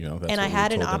 And, you know, that's And what I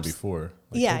had we an told them before.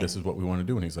 Like, Yeah. hey, this is what we want to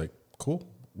do. And he's like, cool,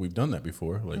 we've done that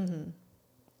before. Like,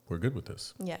 we're good with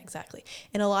this. Yeah, exactly.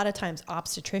 And a lot of times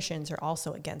obstetricians are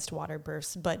also against water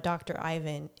births, but Dr.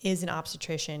 Ivan is an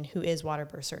obstetrician who is water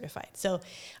birth certified. So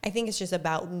I think it's just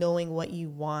about knowing what you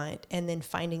want and then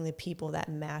finding the people that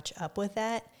match up with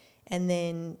that. And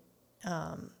then,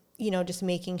 you know, just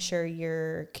making sure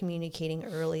you're communicating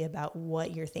early about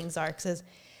what your things are. Because,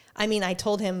 I mean, I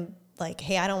told him, like,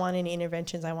 hey, I don't want any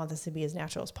interventions. I want this to be as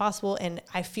natural as possible. And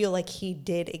I feel like he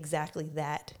did exactly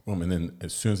that. And then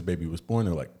as soon as the baby was born,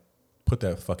 they're like, put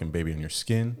that fucking baby on your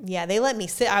skin. Yeah, they let me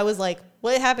sit. I was like,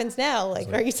 what happens now?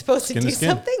 Like, are you supposed to do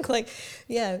something? Like,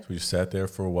 yeah. So we just sat there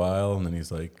for a while, and then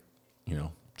he's like, you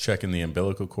know, checking the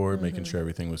umbilical cord, making sure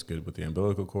everything was good with the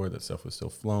umbilical cord, that stuff was still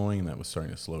flowing, and that was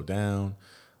starting to slow down.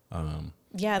 And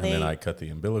then I cut the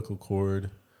umbilical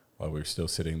cord while we were still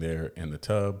sitting there in the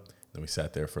tub. Then we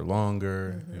sat there for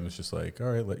longer. It was just like, all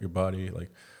right, let your body like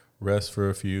rest for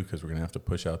a few because we're going to have to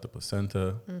push out the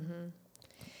placenta.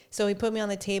 So he put me on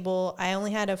the table. I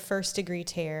only had a 1st-degree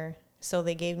tear. So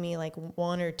they gave me like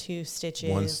 1 or 2 stitches.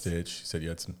 1 stitch. He said you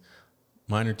had some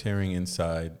minor tearing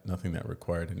inside, nothing that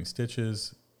required any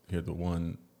stitches. You had the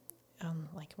one.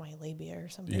 Like my labia or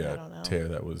something. I don't know. Tear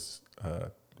that was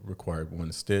required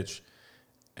 1 stitch.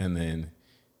 And then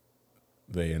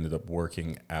they ended up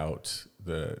working out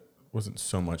wasn't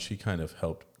so much. He kind of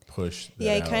helped push that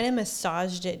Yeah, he out. kind of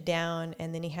massaged it down,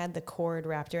 and then he had the cord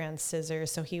wrapped around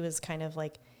scissors. So he was kind of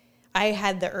like, I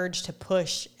had the urge to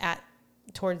push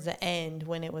towards the end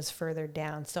when it was further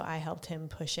down. So I helped him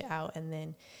push it out, and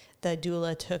then the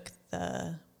doula took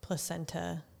the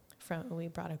placenta we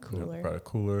brought a cooler. Yeah, brought a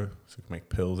cooler so we can make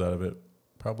pills out of it.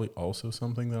 Probably also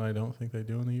something that I don't think they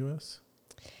do in the U.S.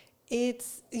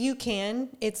 It's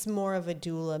more of a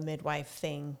doula midwife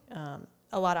thing.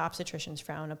 A lot of obstetricians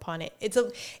frown upon it.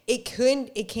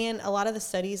 A lot of the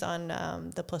studies on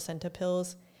the placenta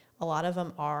pills, a lot of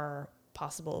them are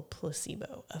possible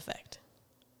placebo effect.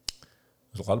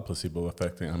 There's a lot of placebo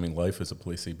effect. I mean, life is a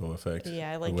placebo effect.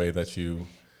 Yeah, like the way that you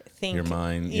think your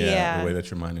mind, the way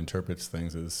that your mind interprets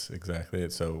things is exactly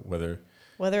it. So whether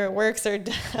it works or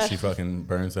she fucking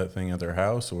burns that thing at their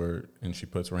house, and she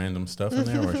puts random stuff in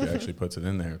there, or she actually puts it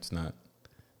in there,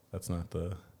 that's not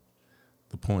the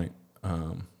point.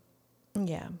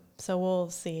 Yeah. So we'll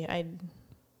see.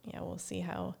 We'll see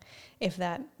if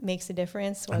that makes a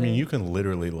difference. I mean, you can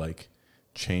literally like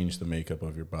change the makeup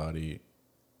of your body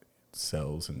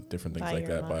cells and different things like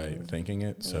that by thinking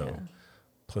it. So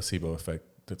placebo effect,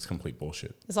 that's complete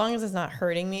bullshit. As long as it's not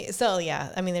hurting me. So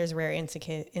yeah, I mean, there's rare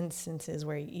instances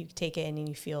where you take it and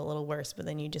you feel a little worse, but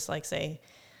then you just like say,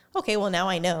 okay, well now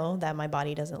I know that my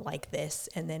body doesn't like this,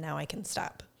 and then now I can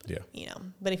stop. Yeah. You know,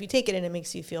 but if you take it and it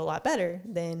makes you feel a lot better,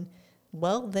 then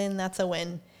that's a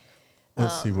win.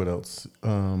 Let's see what else.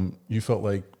 You felt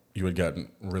like you had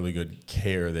gotten really good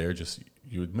care there.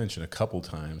 You had mentioned a couple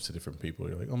times to different people.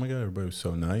 You're like, oh my God, everybody was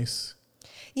so nice.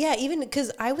 Yeah, even because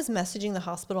I was messaging the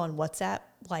hospital on WhatsApp,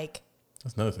 like.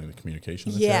 That's another thing, the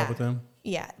communication that you have with them.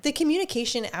 Yeah, the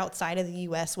communication outside of the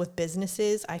U.S. with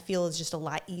businesses, I feel, is just a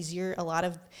lot easier. A lot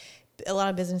of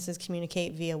businesses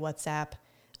communicate via WhatsApp.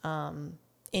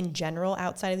 In general,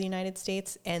 outside of the United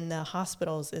States, and the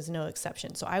hospitals is no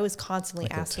exception. So I was constantly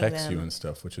like asking them. They'll text you and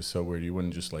stuff, which is so weird. You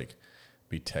wouldn't just like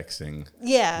be texting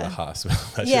the hospital.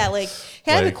 Like,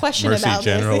 hey, I have a question Mercy about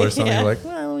General this. or something. You're like,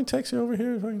 well, let me text you over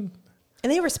here. And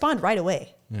they respond right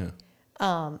away. Yeah.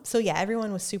 So yeah,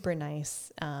 everyone was super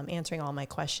nice, answering all my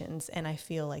questions, and I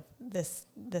feel like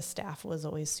the staff was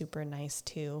always super nice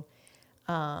too.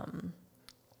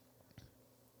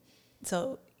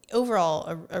 So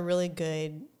overall, a really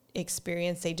good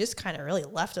experience. They just kind of really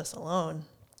left us alone.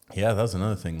 Yeah, that was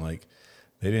another thing. Like,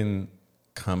 they didn't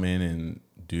come in and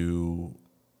do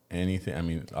anything. I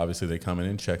mean, obviously they come in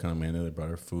and check on Amanda. They brought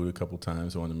her food a couple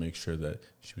times. They wanted to make sure that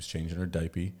she was changing her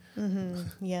diaper.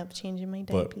 Yep, changing my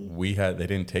But diaper. they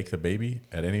didn't take the baby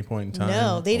at any point in time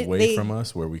No, away from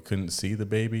us where we couldn't see the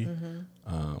baby.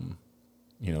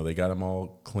 You know, they got them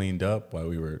all cleaned up while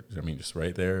we were, I mean, just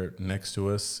right there next to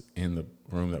us in the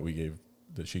room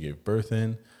that she gave birth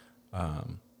in.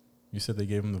 You said they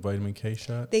gave him the vitamin K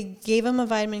shot? They gave him a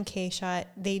vitamin K shot.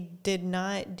 They did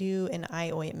not do an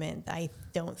eye ointment, I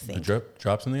don't think. The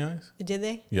drops in the eyes? Did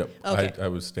they? Yep. Okay. I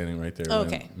was standing right there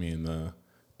Okay. when me and the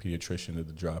pediatrician did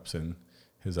the drops in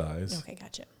his eyes. Okay,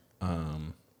 gotcha.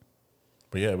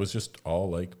 But yeah, it was just all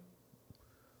like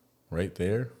right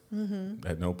there.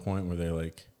 At no point were they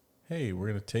like, hey, we're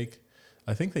going to take,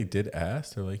 I think they did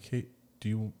ask. They're like, hey,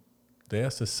 they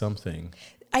asked us something.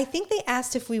 I think they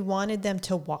asked if we wanted them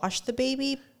to wash the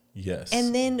baby. Yes.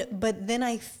 But then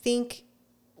I think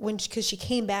because she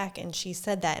came back and she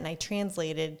said that and I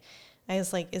translated, I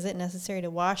was like, is it necessary to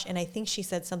wash? And I think she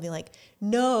said something like,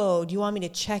 no, do you want me to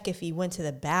check if he went to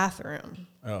the bathroom?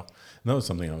 Oh, that was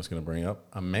something I was going to bring up.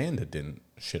 Amanda didn't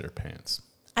shit her pants.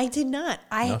 I did not.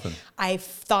 Nothing. I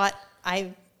thought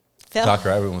I felt.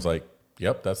 Dr. Ivan was like,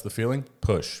 yep, that's the feeling.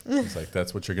 Push. It's like,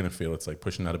 that's what you're going to feel. It's like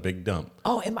pushing out a big dump.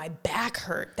 Oh, and my back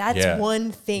hurt. That's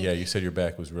one thing. Yeah, you said your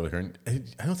back was really hurting.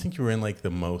 I don't think you were in like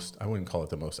I wouldn't call it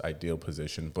the most ideal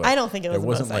position, but I don't think it was there the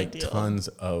wasn't most like ideal. tons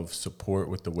of support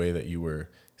with the way that you were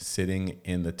sitting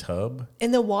in the tub.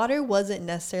 And the water wasn't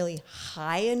necessarily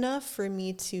high enough for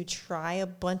me to try a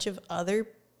bunch of other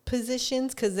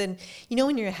positions, because then, you know,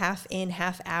 when you're half in,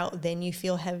 half out, then you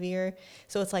feel heavier.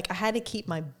 So it's like I had to keep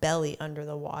my belly under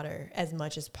the water as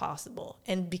much as possible.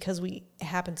 And because it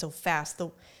happened so fast,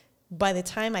 by the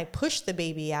time I pushed the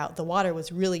baby out, the water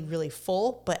was really, really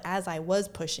full. But as I was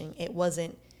pushing, it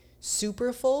wasn't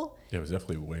super full. Yeah, it was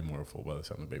definitely way more full by the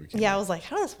time the baby came Yeah, out. I was like,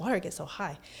 how does water get so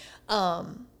high?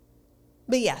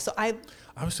 But yeah, so I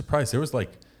was surprised. There was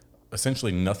like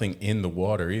essentially nothing in the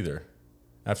water either.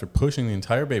 After pushing the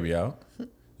entire baby out, there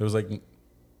was like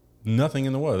nothing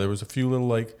in the water. There was a few little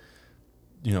like,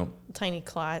 you know, tiny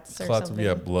clots or of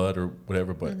something. blood or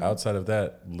whatever. But outside of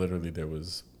that, literally there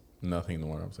was nothing in the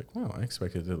water. I was like, wow, I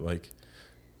expected it like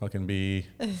fucking be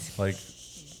like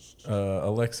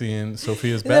Alexi and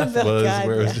Sophia's bath was God,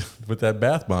 where it was just, with that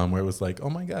bath bomb where it was like, oh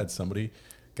my God, somebody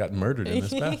got murdered in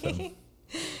this bathtub.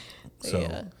 So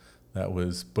Yeah. that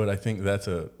was, but I think that's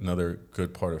another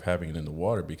good part of having it in the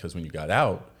water, because when you got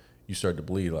out, you started to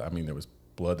bleed. I mean, there was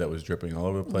blood that was dripping all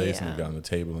over the place, and Yeah. you got on the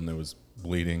table and there was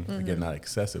bleeding. Again, not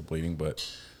excessive bleeding, but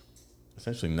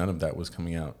essentially none of that was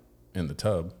coming out in the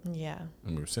tub. Yeah.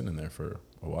 And we were sitting in there for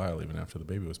a while, even after the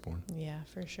baby was born. Yeah,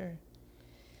 for sure.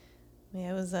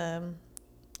 Yeah, it was a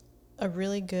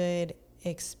really good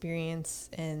experience,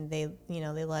 and they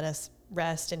let us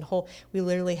rest, and we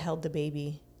literally held the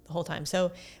baby the whole time.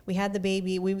 So we had the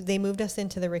baby. They moved us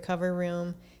into the recovery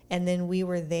room, and then we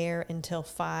were there until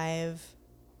 5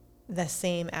 the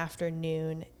same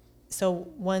afternoon. So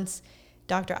once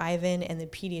Dr. Ivan and the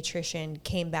pediatrician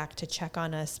came back to check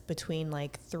on us between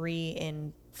like 3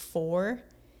 and 4,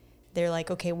 they're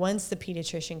like, okay, once the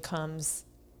pediatrician comes,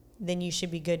 then you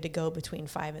should be good to go between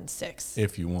 5 and 6.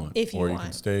 If you want. If you or you want.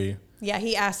 can stay. Yeah,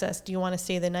 he asked us, do you want to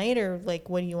stay the night, or like,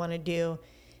 what do you want to do?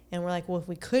 And we're like, well, if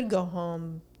we could go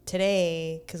home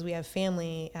today, because we have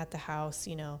family at the house,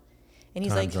 you know. And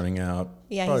he's Time's like, running out.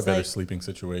 Yeah, Probably he's better like, sleeping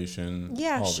situation.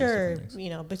 yeah, all these sure. different things. You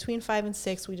know, between 5 and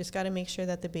 6, we just got to make sure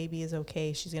that the baby is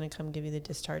okay. She's going to come give you the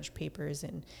discharge papers.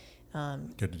 And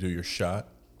Good to do your shot.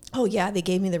 oh yeah, they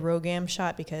gave me the Rogam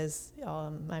shot because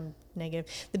I'm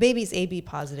negative. The baby's AB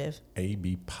positive,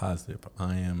 AB positive.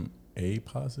 I am A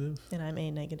positive. and I'm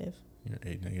A negative. You're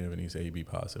A negative and he's AB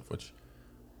positive. What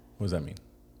does that mean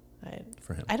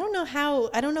for him? I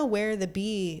don't know where the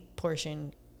B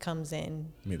portion comes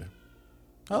in. Me either.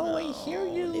 Oh, I hear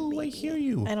you. I hear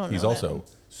you. I don't know He's that also one.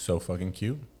 so fucking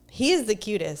cute. He is the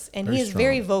cutest, and Very he is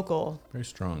very strong. vocal. Very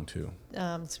strong, too.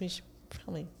 So we should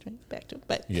probably try back to him.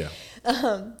 But Yeah.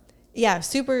 yeah,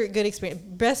 super good experience.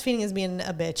 Breastfeeding has been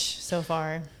a bitch so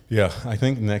far. Yeah. I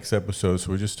think next episode,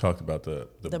 so we just talked about the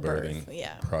birth, birthing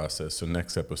yeah. process. So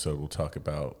next episode, we'll talk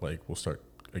about, like, we'll start,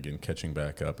 again, catching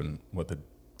back up and what the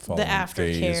following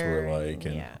days were aftercare, like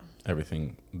and yeah.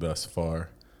 everything thus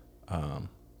far.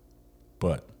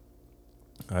 But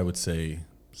I would say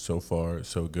so far,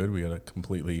 so good. We got a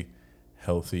completely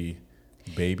healthy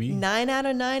baby. 9 out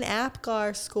of 9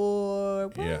 APGAR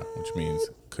score. Yeah, which means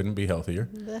couldn't be healthier.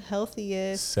 The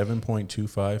healthiest.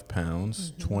 7.25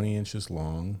 pounds, 20 inches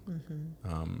long.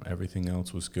 Everything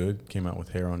else was good. Came out with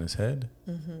hair on his head,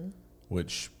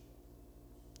 which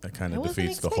that kind I of wasn't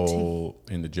defeats the expecting. whole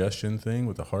indigestion thing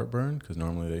with the heartburn, because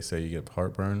normally they say you get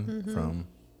heartburn from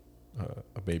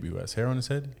a baby who has hair on his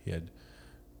head.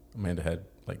 Amanda had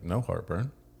like no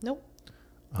heartburn. Nope.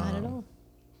 Not at all.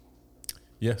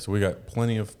 Yeah, so we got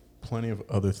plenty of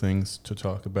other things to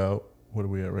talk about. What are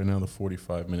we at right now? The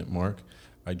 45-minute mark.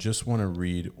 I just want to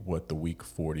read what the week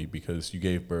 40, because you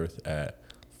gave birth at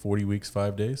 40 weeks,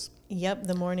 5 days. Yep,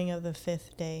 the morning of the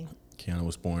 5th day. Keanu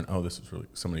was born. Oh, this is really,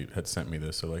 somebody had sent me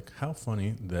this. So like, how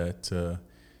funny that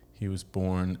he was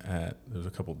born at, there's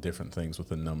a couple different things with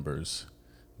the numbers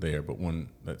there, but one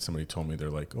that somebody told me, they're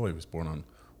like, oh, he was born on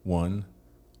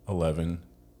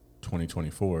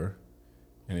 1/11/2024.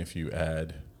 And if you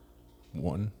add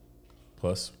 1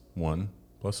 plus 1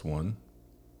 plus 1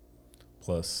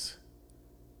 plus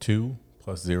 2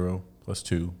 plus 0 plus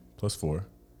 2 plus 4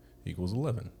 equals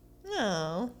 11.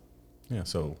 No. Yeah,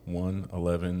 so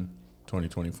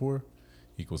 1/11/2024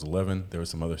 equals 11. There was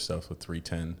some other stuff with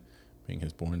 310 being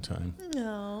his born time.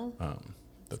 No.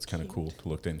 That's kind of cool to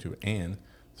look into. And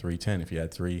 310, if you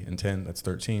add 3 and 10, that's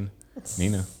 13.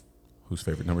 Nina, whose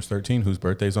favorite number is 13? Whose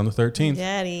birthday's on the 13th?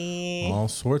 Daddy. All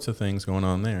sorts of things going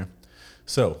on there.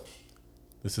 So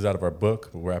this is out of our book.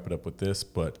 We'll wrap it up with this,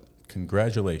 but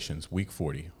congratulations, week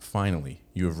 40. Finally,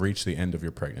 you have reached the end of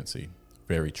your pregnancy.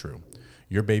 Very true.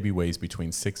 Your baby weighs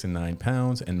between 6 and 9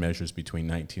 pounds and measures between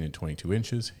 19 and 22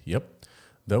 inches. Yep.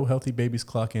 Though healthy babies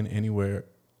clock in anywhere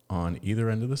on either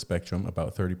end of the spectrum,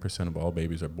 about 30% of all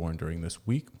babies are born during this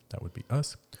week. That would be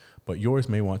us. But yours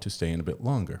may want to stay in a bit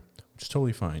longer, which is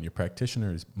totally fine. Your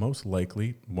practitioner is most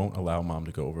likely won't allow mom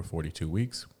to go over 42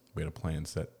 weeks. We had a plan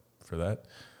set for that.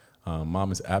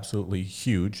 Mom is absolutely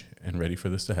huge and ready for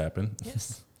this to happen.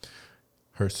 Yes.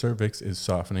 Her cervix is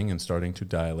softening and starting to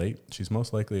dilate. She's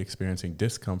most likely experiencing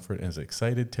discomfort and is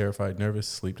excited, terrified, nervous,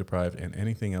 sleep deprived, and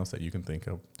anything else that you can think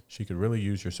of. She could really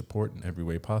use your support in every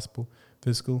way possible,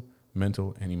 physical,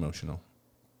 mental, and emotional.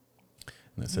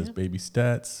 And it says baby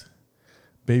stats.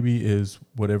 Baby is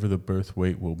whatever the birth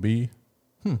weight will be.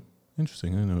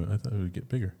 Interesting. I thought it would get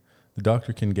bigger. The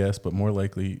doctor can guess, but more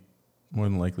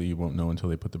than likely you won't know until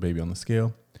they put the baby on the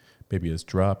scale. Baby has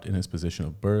dropped in his position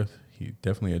of birth. He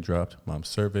definitely had dropped. Mom's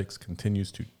cervix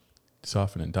continues to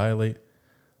soften and dilate.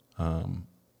 Mom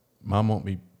won't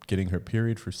be getting her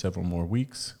period for several more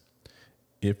weeks.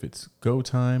 If it's go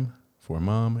time for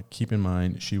mom, keep in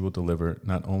mind she will deliver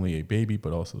not only a baby,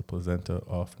 but also the placenta,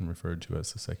 often referred to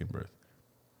as the second birth.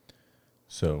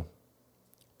 So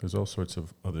there's all sorts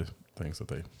of other things that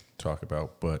they talk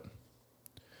about, but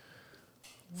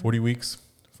 40 weeks,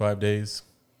 5 days.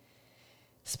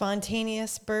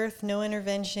 Spontaneous birth, no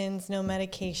interventions, no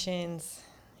medications,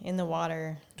 in the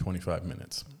water. 25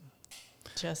 minutes.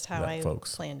 Just how That, I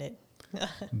folks. planned it.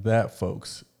 That,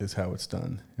 folks, is how it's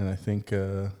done. And I think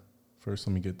first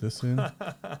let me get this in.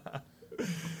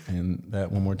 And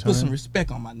that one more time. Put some respect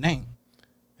on my name.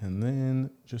 And then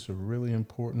just a really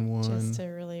important one. Just to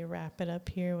really wrap it up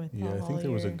here with Yeah, I all think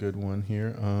there was a your- good one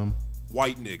here.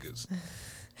 White niggas.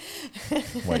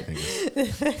 White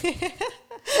niggas.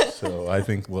 So I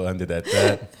think we'll end it at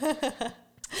that.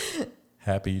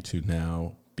 Happy to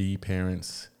now be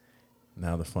parents.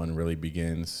 Now the fun really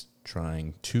begins.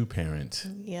 Trying to parent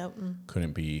Yep.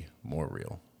 couldn't be more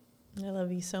real. I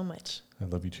love you so much. I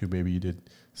love you too, baby. You did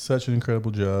such an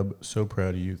incredible job. So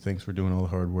proud of you. Thanks for doing all the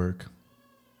hard work.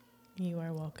 You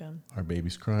are welcome. Our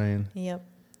baby's crying. Yep.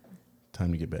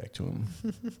 Time to get back to him.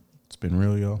 It's been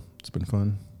real, y'all. It's been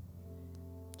fun.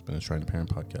 It's been a Trying to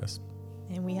Parent podcast.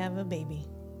 And we have a baby.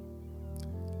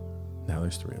 Now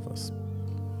there's 3 of us.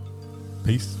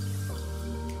 Peace.